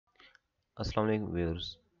अस्सलाम वालेकुम viewers.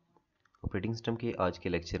 Operating system के आज के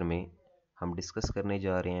लेक्चर में हम डिस्कस करने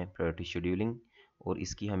जा रहे हैं प्रायोरिटी शेड्यूलिंग और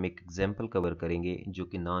इसकी हम एक एग्जांपल कवर करेंगे जो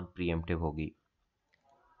कि नॉन प्रीएम्प्टिव होगी।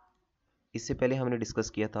 इससे पहले हमने डिस्कस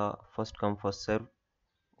किया था फर्स्ट कम फर्स्ट सर्व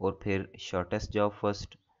और फिर शॉर्टेस्ट जॉब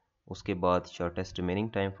फर्स्ट, उसके बाद शॉर्टेस्ट रिमेनिंग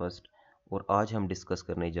टाइम फर्स्ट, और आज हम डिस्कस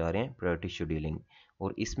करने जा रहे हैं प्रायोरिटी शेड्यूलिंग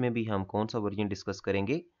और इसमें भी हम कौन सा वर्जन डिस्कस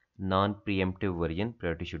करेंगे, non pre-emptive version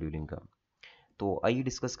priority scheduling का। तो आइए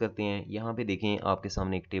डिस्कस करते हैं। यहाँ पे देखें आपके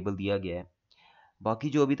सामने एक टेबल दिया गया है। बाकी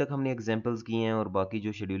जो अभी तक हमने एग्जांपल्स किए हैं और बाकी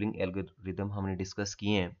जो शेड्यूलिंग एल्गोरिदम हमने डिस्कस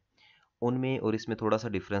किए हैं उनमें और इसमें थोड़ा सा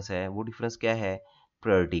डिफरेंस है। वो डिफरेंस क्या है,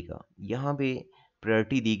 प्रायोरिटी का। यहाँ पे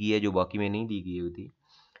प्रायोरिटी दी गई है जो बाकी में नहीं दी गई हुई थी।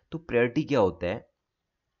 तो प्रायोरिटी क्या होता है,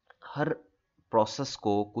 हर प्रोसेस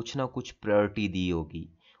को कुछ ना कुछ प्रायोरिटी दी होगी,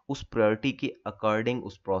 उस प्रायोरिटी के अकॉर्डिंग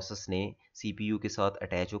उस प्रोसेस ने सीपीयू के साथ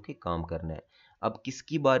अटैच होकर काम करना है। अब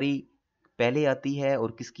किसकी बारी पहले आती है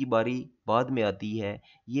और किसकी बारी बाद में आती है,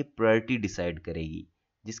 ये प्रायोरिटी डिसाइड करेगी।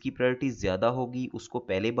 जिसकी प्रायोरिटी ज़्यादा होगी उसको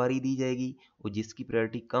पहले बारी दी जाएगी और जिसकी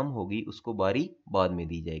प्रायोरिटी कम होगी उसको बारी बाद में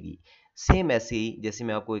दी जाएगी। सेम ऐसे ही जैसे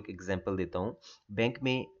मैं आपको एक एग्जांपल देता हूँ। बैंक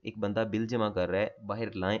में एक बंदा बिल जमा कर रहा है,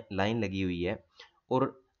 बाहर लाइन लगी हुई है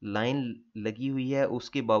और लाइन लगी हुई है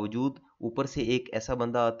उसके बावजूद ऊपर से एक ऐसा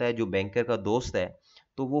बंदा आता है जो बैंकर का दोस्त है,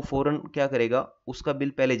 तो वो फौरन क्या करेगा, उसका बिल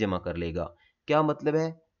पहले जमा कर लेगा। क्या मतलब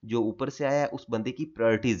है, जो ऊपर से आया है उस बंदे की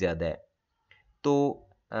प्रायोरिटी ज़्यादा है। तो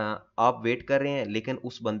आप वेट कर रहे हैं लेकिन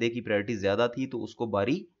उस बंदे की प्रायोरिटी ज़्यादा थी तो उसको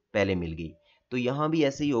बारी पहले मिल गई। तो यहाँ भी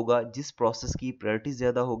ऐसे ही होगा, जिस प्रोसेस की प्रायोरिटी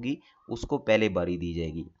ज़्यादा होगी उसको पहले बारी दी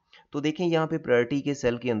जाएगी। तो देखें यहाँ पे प्रायोरिटी के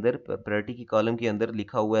सेल के अंदर, प्रायोरिटी की कॉलम के अंदर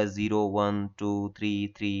लिखा हुआ है 0 1 2 3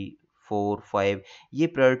 3 4 5। ये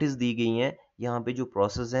प्रायोरिटीज़ दी गई हैं यहाँ पे जो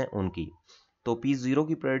प्रोसेस हैं उनकी। तो P0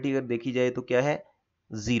 की प्रायोरिटी अगर देखी जाए तो क्या है,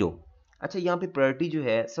 0। अच्छा, यहाँ पे प्रायोरिटी जो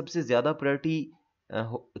है सबसे ज़्यादा प्रायोरिटी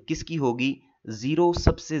किसकी होगी, 0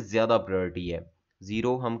 सबसे ज़्यादा प्रायोरिटी है।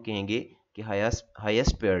 0 हम कहेंगे कि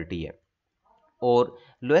हाईएस्ट प्रायोरिटी है। और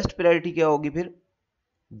लोएस्ट प्रायोरिटी क्या होगी फिर,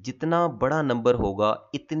 जितना बड़ा नंबर होगा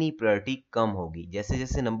इतनी प्रायोरिटी कम होगी। जैसे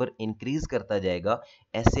जैसे नंबर इंक्रीज करता जाएगा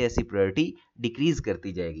ऐसे ऐसी प्रायोरिटी डिक्रीज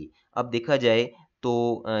करती जाएगी। अब देखा जाए तो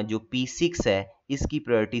जो P6 है इसकी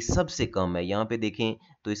प्रायोरिटी सबसे कम है। यहाँ पे देखें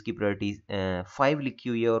तो इसकी प्रायोरिटी 5 लिखी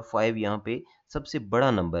हुई है और 5 यहाँ पे सबसे बड़ा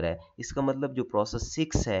नंबर है। इसका मतलब जो प्रोसेस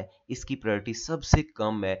 6 है इसकी प्रायोरिटी सबसे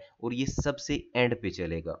कम है और ये सबसे एंड पे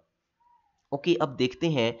चलेगा। ओके, अब देखते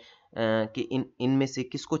हैं कि इनमें से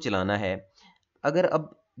किसको चलाना है। अगर अब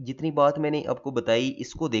जितनी बात मैंने आपको बताई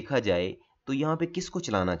इसको देखा जाए तो यहाँ पे किसको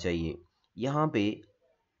चलाना चाहिए, यहाँ पे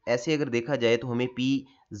ऐसे अगर देखा जाए तो हमें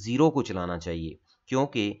P0 को चलाना चाहिए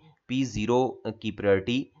क्योंकि P0 की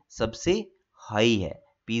प्रायोरिटी सबसे हाई है।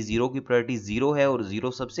 P0 की प्रायोरिटी 0 है और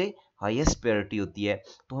 0 सबसे हाईएस्ट प्रायोरिटी होती है,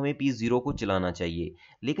 तो हमें P0 को चलाना चाहिए।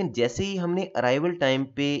 लेकिन जैसे ही हमने अराइवल टाइम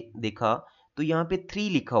पे देखा तो यहाँ पे 3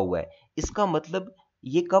 लिखा हुआ है। इसका मतलब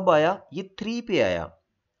ये कब आया, ये 3 पे आया।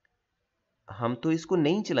 हम तो इसको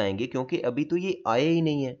नहीं चलाएंगे क्योंकि अभी तो ये आया ही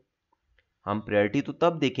नहीं है। हम प्रायोरिटी तो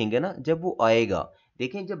तब देखेंगे ना जब वो आएगा।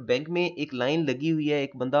 देखें, जब बैंक में एक लाइन लगी हुई है,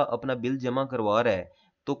 एक बंदा अपना बिल जमा करवा रहा है,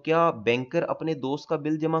 तो क्या बैंकर अपने दोस्त का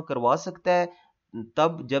बिल जमा करवा सकता है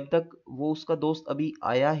तब जब तक वो उसका दोस्त अभी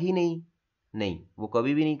आया ही नहीं? नहीं, वो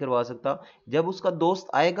कभी भी नहीं करवा सकता। जब उसका दोस्त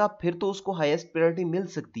आएगा फिर तो उसको हाईएस्ट प्रायोरिटी मिल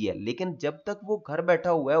सकती है, लेकिन जब तक वो घर बैठा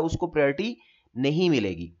हुआ है उसको प्रायोरिटी नहीं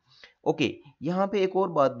मिलेगी। ओके, यहाँ पे एक और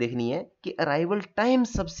बात देखनी है कि अराइवल टाइम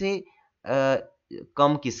सबसे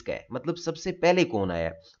कम किसका है, मतलब सबसे पहले कौन आया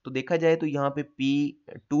है। तो देखा जाए तो यहाँ पे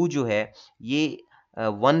P2 जो है ये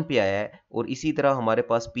 1 पे आया है और इसी तरह हमारे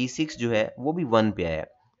पास P6 जो है वो भी 1 पे आया है।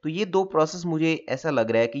 तो ये दो प्रोसेस मुझे ऐसा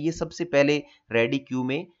लग रहा है कि ये सबसे पहले रेडी क्यू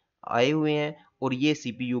में आए हुए हैं और ये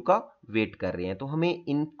सीपीयू का वेट कर रहे हैं। तो हमें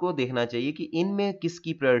इनको देखना चाहिए कि इनमें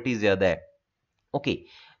किसकी प्रायोरिटी ज्यादा है। ओके,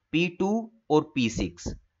 P2 और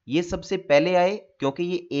P6 ये सबसे पहले आए क्योंकि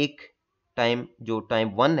ये एक टाइम जो टाइम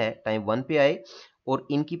 1 है टाइम 1 पे आए और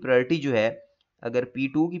इनकी प्रायोरिटी जो है, अगर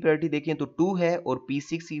P2 की प्रायोरिटी देखें तो 2 है और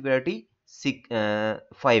P6 की प्रायोरिटी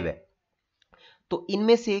 5 है। तो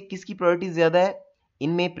इनमें से किसकी प्रायोरिटी ज्यादा है,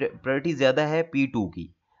 इनमें प्रायोरिटी ज्यादा है P2 की।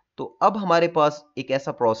 तो अब हमारे पास एक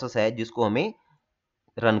ऐसा प्रोसेस है जिसको हमें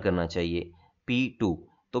रन करना चाहिए, P2।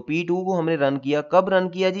 तो P2 को हमने रन किया, कब रन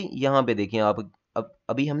किया जी, यहाँ पे देखें आप। अब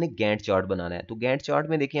अभी हमने गैंट चार्ट बनाना है तो गैंट चार्ट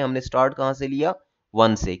में देखें हमने स्टार्ट कहाँ से लिया,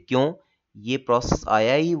 1 से। क्यों, ये प्रोसेस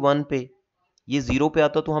आया ही 1 पे। ये 0 पे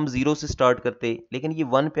आता तो हम 0 से स्टार्ट करते, लेकिन ये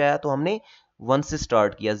 1 पे आया तो हमने 1 से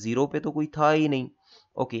स्टार्ट किया, 0 पे तो कोई था ही नहीं।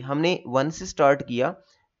 ओके, हमने 1 से स्टार्ट किया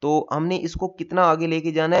तो हमने इसको कितना आगे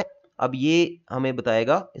लेके जाना है, अब ये हमें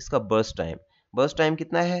बताएगा इसका बर्स्ट टाइम। बर्स्ट टाइम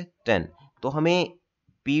कितना है, 10। तो हमें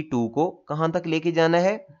P2 को कहाँ तक लेके जाना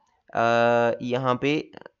है, यहाँ पे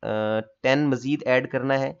 10 मज़ीद ऐड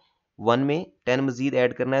करना है, 1 में 10 मज़ीद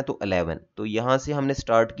ऐड करना है तो 11। तो यहाँ से हमने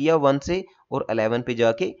स्टार्ट किया 1 से और 11 पे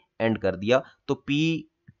जाके एंड कर दिया। तो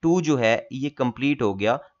P2 जो है ये कंप्लीट हो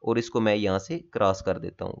गया और इसको मैं यहाँ से क्रॉस कर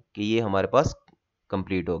देता हूँ कि ये हमारे पास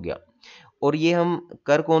कंप्लीट हो गया। और ये हम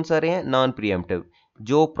कर कौन सा रहे हैं, नॉन प्रीएम्प्टिव।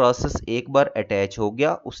 जो प्रोसेस एक बार अटैच हो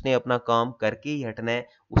गया उसने अपना काम करके ही हटना है,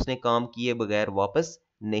 उसने काम किए बगैर वापस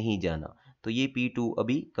नहीं जाना। तो ये P2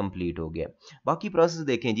 अभी कंप्लीट हो गया। बाकी प्रोसेस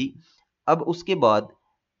देखें जी। अब उसके बाद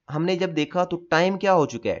हमने जब देखा तो टाइम क्या हो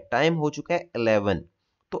चुका है, टाइम हो चुका है 11।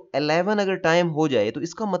 तो 11 अगर टाइम हो जाए तो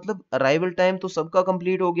इसका मतलब अराइवल टाइम तो सबका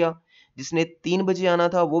कंप्लीट हो गया। जिसने 3 बजे आना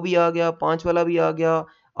था वो भी आ गया, 5 वाला भी आ गया,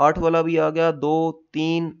 8 वाला भी आ गया, 2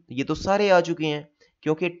 3 ये तो सारे आ चुके हैं।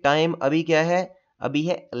 क्योंकि टाइम अभी क्या है, अभी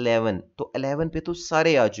है 11। तो 11 पे तो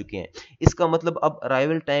सारे आ चुके हैं। इसका मतलब अब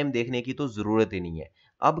अराइवल टाइम देखने की तो जरूरत ही नहीं है।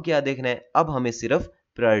 अब क्या देखना है, अब हमें सिर्फ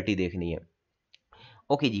प्रायोरिटी देखनी है।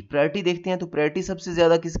 ओके जी, प्रायोरिटी देखते हैं। तो प्रायोरिटी सबसे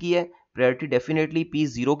ज्यादा किसकी है, प्रायोरिटी डेफिनेटली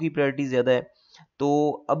P0 की प्रायोरिटी ज्यादा है। तो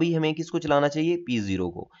अभी हमें किसको चलाना चाहिए, P0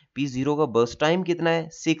 को। P0 का बर्स्ट टाइम कितना है,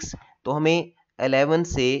 6। तो हमें 11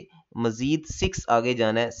 से मजीद 6 आगे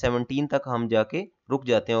जाना है, 17 तक हम जाके रुक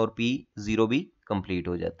जाते हैं और P0 भी कंप्लीट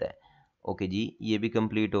हो जाता है। ओके जी, ये भी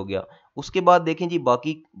कंप्लीट हो गया। उसके बाद देखें जी,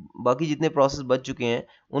 बाकी बाकी जितने प्रोसेस बच चुके हैं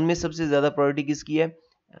उनमें सबसे ज्यादा प्रायोरिटी किसकी है,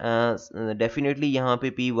 डेफिनेटली यहाँ पे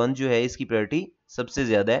P1 जो है इसकी प्रायोरिटी सबसे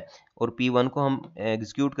ज्यादा है। और P1 को हम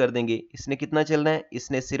एग्जीक्यूट कर देंगे। इसने कितना चलना है,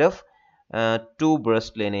 इसने सिर्फ 2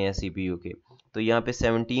 बर्स्ट लेने हैं CPU के। तो यहाँ पे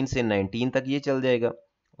 17 से 19 तक ये चल जाएगा।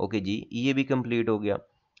 ओके जी, ये भी कंप्लीट हो गया।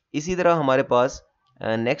 इसी तरह हमारे पास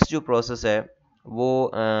नेक्स्ट जो प्रोसेस है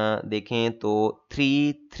वो देखें तो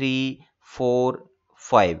 3 3 4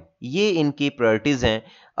 5 ये इनकी प्रायोरिटीज हैं।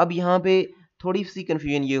 अब यहाँ पे थोड़ी सी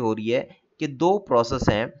कंफ्यूजन ये हो रही है कि दो प्रोसेस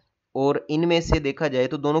हैं और इनमें से देखा जाए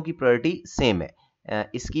तो दोनों की प्रायोरिटी सेम है।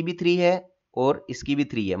 इसकी भी 3 है और इसकी भी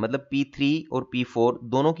 3 है, मतलब P3 और P4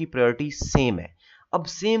 दोनों की प्रायोरिटी सेम है। अब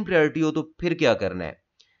सेम प्रायोरिटी हो तो फिर क्या करना है,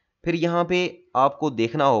 फिर यहाँ पे आपको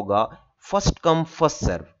देखना होगा फर्स्ट कम फर्स्ट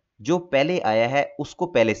सर्व। जो पहले आया है उसको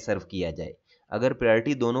पहले सर्व किया जाए। अगर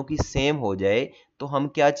प्रायोरिटी दोनों की सेम हो जाए तो हम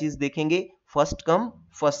क्या चीज देखेंगे, फर्स्ट कम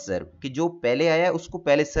फर्स्ट सर्व, कि जो पहले आया है उसको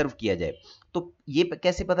पहले सर्व किया जाए। तो ये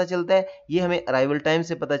कैसे पता चलता है, ये हमें अराइवल टाइम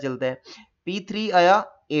से पता चलता है। P3 आया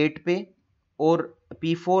 8 पे और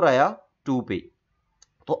P4 आया 2 पे।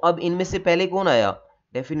 तो अब इनमें से पहले कौन आया,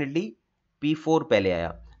 डेफिनेटली P4 पहले आया।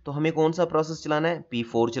 तो हमें कौन सा प्रोसेस चलाना है,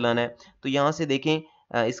 P4 चलाना है। तो यहां से देखें,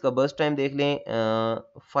 इसका बर्स्ट टाइम देख लें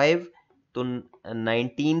 5। तो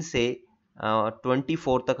 19 से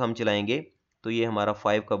 24 तक हम चलाएंगे तो ये हमारा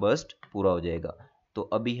 5 का बर्स्ट पूरा हो जाएगा। तो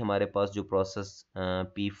अभी हमारे पास जो प्रोसेस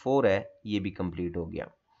P4 है ये भी कंप्लीट हो गया।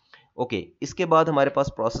 ओके, इसके बाद हमारे पास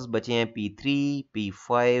प्रोसेस बचे हैं P3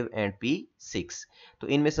 P5 एंड P6। तो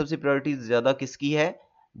इनमें सबसे प्रायोरिटी ज्यादा किसकी है,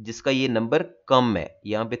 जिसका ये नंबर कम है।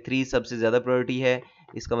 यहाँ पे 3 सबसे ज्यादा प्रायोरिटी है,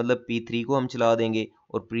 इसका मतलब P3 को हम चला देंगे।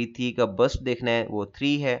 और P3 का बर्स्ट देखना है वो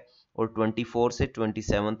 3 है और 24 से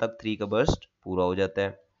 27 तक 3 का बर्स्ट पूरा हो जाता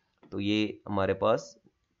है। तो ये हमारे पास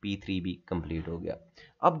P3 भी कंप्लीट हो गया।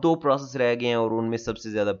 अब दो प्रोसेस रह गए हैं और उनमें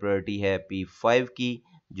सबसे ज्यादा प्रायोरिटी है P5 की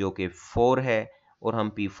जो कि 4 है। और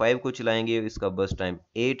हम P5 को चलाएंगे, इसका बर्स्ट टाइम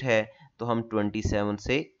 8 है। तो हम 27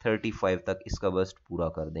 से 35 तक इसका बर्स्ट पूरा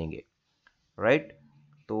कर देंगे, राइट।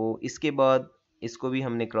 तो इसके बाद इसको भी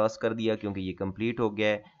हमने क्रॉस कर दिया क्योंकि ये कंप्लीट हो गया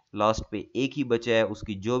है। लास्ट पे एक ही बचा है,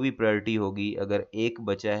 उसकी जो भी प्रायोरिटी होगी, अगर एक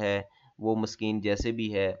बचा है वो मस्कीन जैसे भी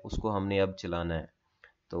है उसको हमने अब चलाना है।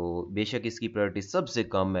 तो बेशक इसकी प्रायोरिटी सबसे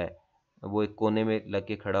कम है, वो एक कोने में लग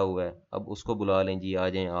के खड़ा हुआ है। अब उसको बुला लें जी, आ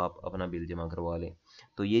जाएं आप अपना बिल जमा करवा लें।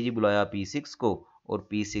 तो ये जी बुलाया P6 को और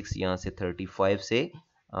P6 यहाँ से 35 से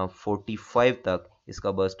 45 तक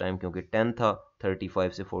इसका बस टाइम, क्योंकि 10 था,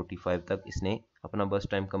 35 से 45 तक इसने अपना बस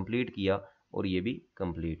टाइम कंप्लीट किया और ये भी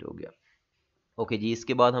कंप्लीट हो गया। ओके जी,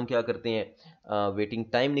 इसके बाद हम क्या करते हैं, वेटिंग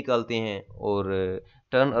टाइम निकालते हैं और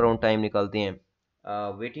टर्न अराउंड टाइम निकालते हैं।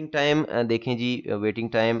 वेटिंग टाइम देखें जी, वेटिंग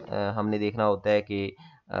टाइम हमने देखना होता है कि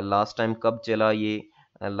लास्ट टाइम कब चला। ये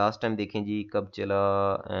लास्ट टाइम देखें जी कब चला।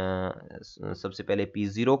 सबसे पहले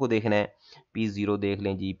P0 को देखना है। P0 देख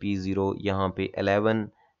लें जी, P0 यहाँ पे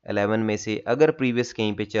 11 में से अगर प्रीवियस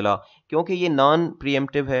कहीं पे चला, क्योंकि ये नॉन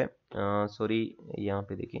प्रीएम्प्टिव है, सॉरी यहाँ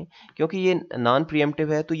पे देखें, क्योंकि ये नॉन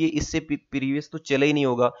प्रीएम्प्टिव है तो ये इससे प्रीवियस तो चला ही नहीं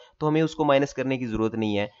होगा। तो हमें उसको माइनस करने की जरूरत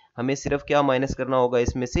नहीं है। हमें सिर्फ क्या माइनस करना होगा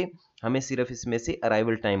इसमें से, हमें सिर्फ इसमें से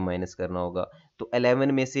अराइवल टाइम माइनस करना होगा। तो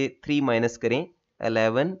 11 में से 3 माइनस करें,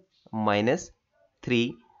 11 माइनस 3,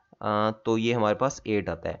 तो ये हमारे पास 8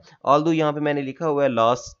 आता है। ऑल्दो यहाँ पे मैंने लिखा हुआ है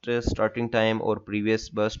लास्ट स्टार्टिंग टाइम और प्रीवियस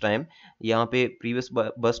बर्स्ट टाइम, यहाँ पे प्रीवियस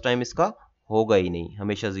बर्स्ट टाइम इसका होगा ही नहीं,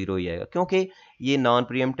 हमेशा 0 ही आएगा, क्योंकि ये नॉन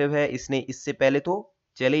प्रीएम्प्टिव है, इसने इससे पहले तो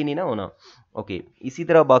चले ही नहीं ना होना। ओके, इसी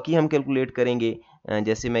तरह बाकी हम कैलकुलेट करेंगे।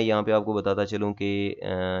 जैसे मैं यहाँ पे आपको बताता चलूँ कि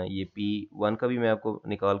ये P1 का भी मैं आपको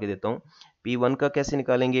निकाल के देता हूँ। P1 का कैसे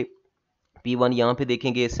निकालेंगे? P1 यहाँ पे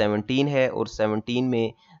देखेंगे 17 है, और 17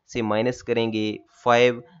 में से माइनस करेंगे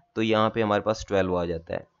 5, तो यहाँ पे हमारे पास 12 आ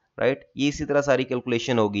जाता है, राइट। ये इसी तरह सारी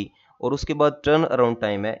कैलकुलेशन होगी। और उसके बाद टर्न अराउंड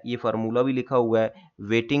टाइम है, ये फार्मूला भी लिखा हुआ है,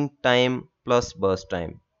 waiting time plus burst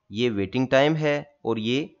time. ये वेटिंग टाइम है और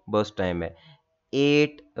ये बर्स्ट टाइम है।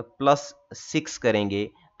 8 प्लस 6 करेंगे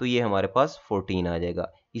तो ये हमारे पास 14 आ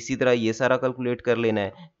जाएगा। इसी तरह ये सारा कैलकुलेट कर लेना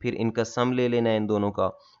है, फिर इनका सम ले लेना है इन दोनों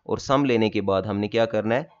का, और सम लेने के बाद हमने क्या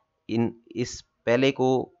करना है, इस पहले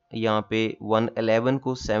को यहाँ पे 111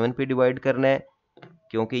 को 7 पे डिवाइड करना है,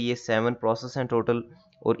 क्योंकि ये 7 प्रोसेस हैं टोटल।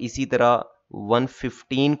 और इसी तरह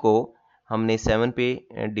 115 को हमने 7 पे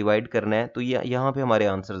डिवाइड करना है, तो ये यहाँ पे हमारे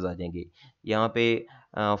आंसर्स आ जाएंगे। यहाँ पे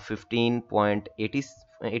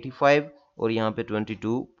 15.85 और यहाँ पे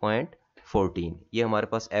 22.14। ये हमारे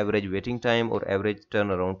पास एवरेज वेटिंग टाइम और एवरेज टर्न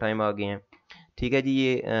अराउंड टाइम आ गए हैं। ठीक है जी,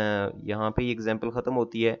 ये यहाँ पे ये एग्जाम्पल ख़त्म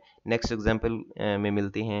होती है। नेक्स्ट एग्जाम्पल में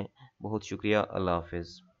मिलते हैं। बहुत शुक्रिया, अल्लाह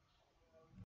हाफिज़।